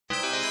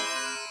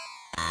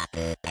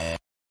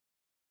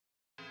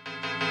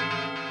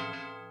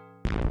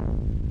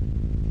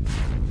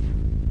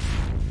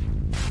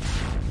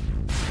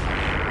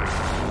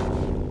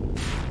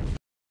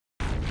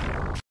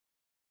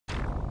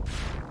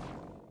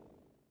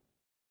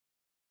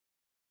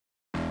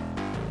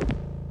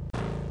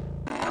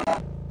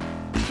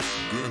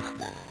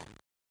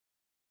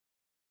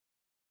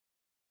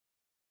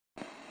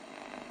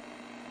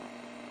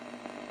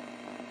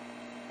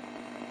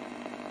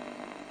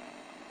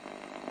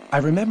I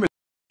remember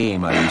the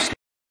game I used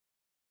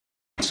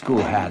to.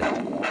 School had it,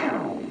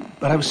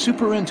 but I was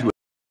super into it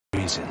for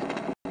a reason.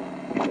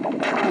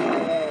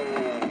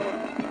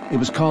 It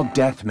was called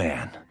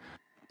Deathman.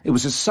 It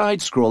was a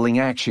side-scrolling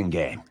action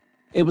game.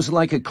 It was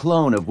like a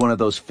clone of one of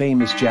those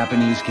famous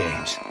Japanese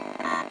games.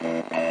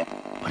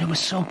 But it was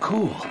so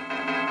cool.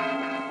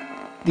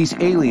 These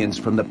aliens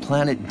from the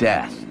planet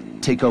Death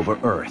take over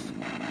Earth,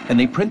 and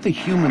they print the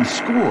human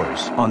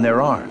scores on their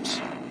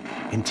arms.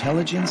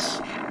 Intelligence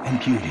and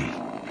beauty.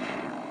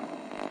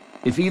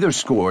 If either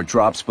score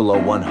drops below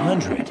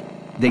 100,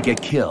 they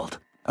get killed.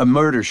 A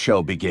murder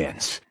show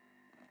begins.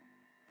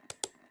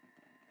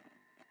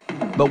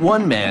 But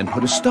one man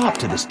put a stop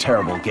to this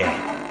terrible game.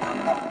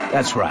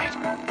 That's right,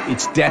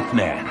 it's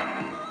Deathman.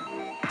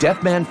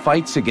 Deathman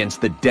fights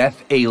against the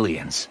Death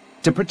aliens.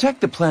 To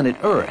protect the planet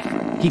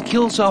Earth, he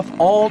kills off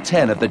all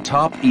 10 of the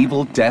top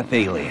evil Death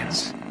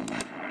aliens.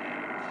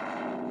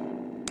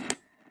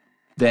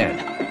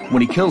 Then,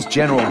 when he kills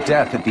General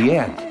Death at the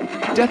end,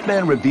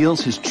 Deathman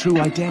reveals his true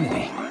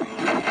identity.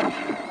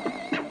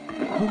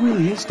 Who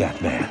really is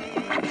Deathman?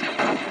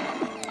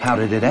 How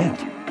did it end?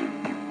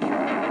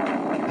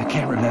 I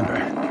can't remember.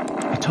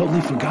 I totally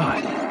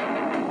forgot.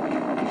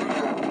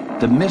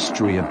 The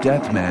mystery of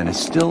Deathman is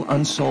still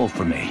unsolved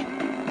for me.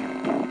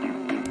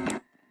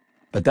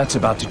 But that's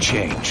about to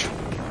change.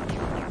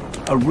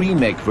 A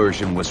remake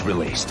version was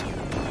released.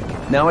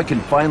 Now I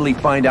can finally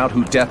find out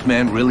who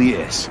Deathman really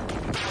is.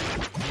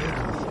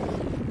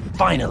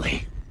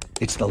 Finally!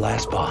 It's the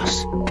last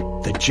boss,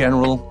 the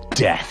General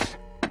Death.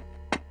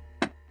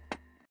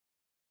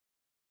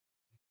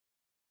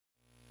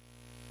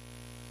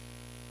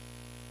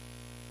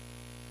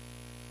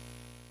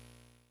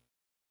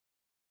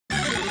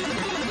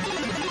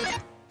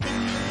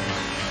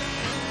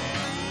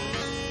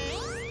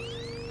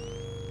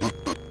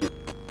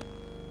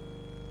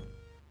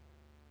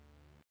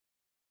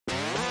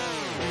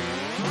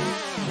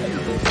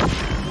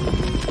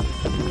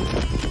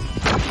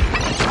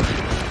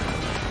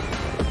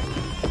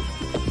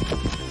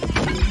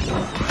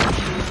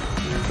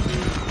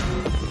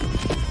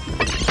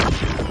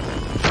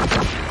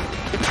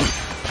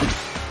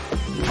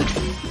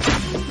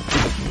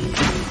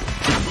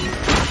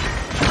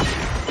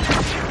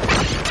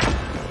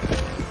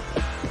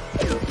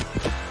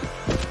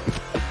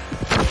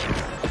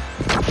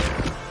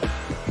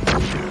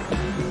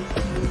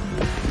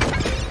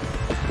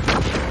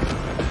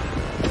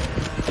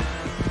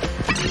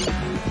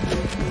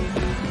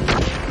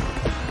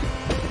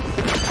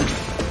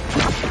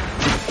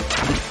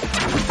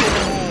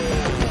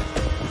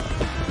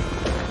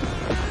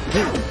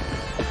 Hey!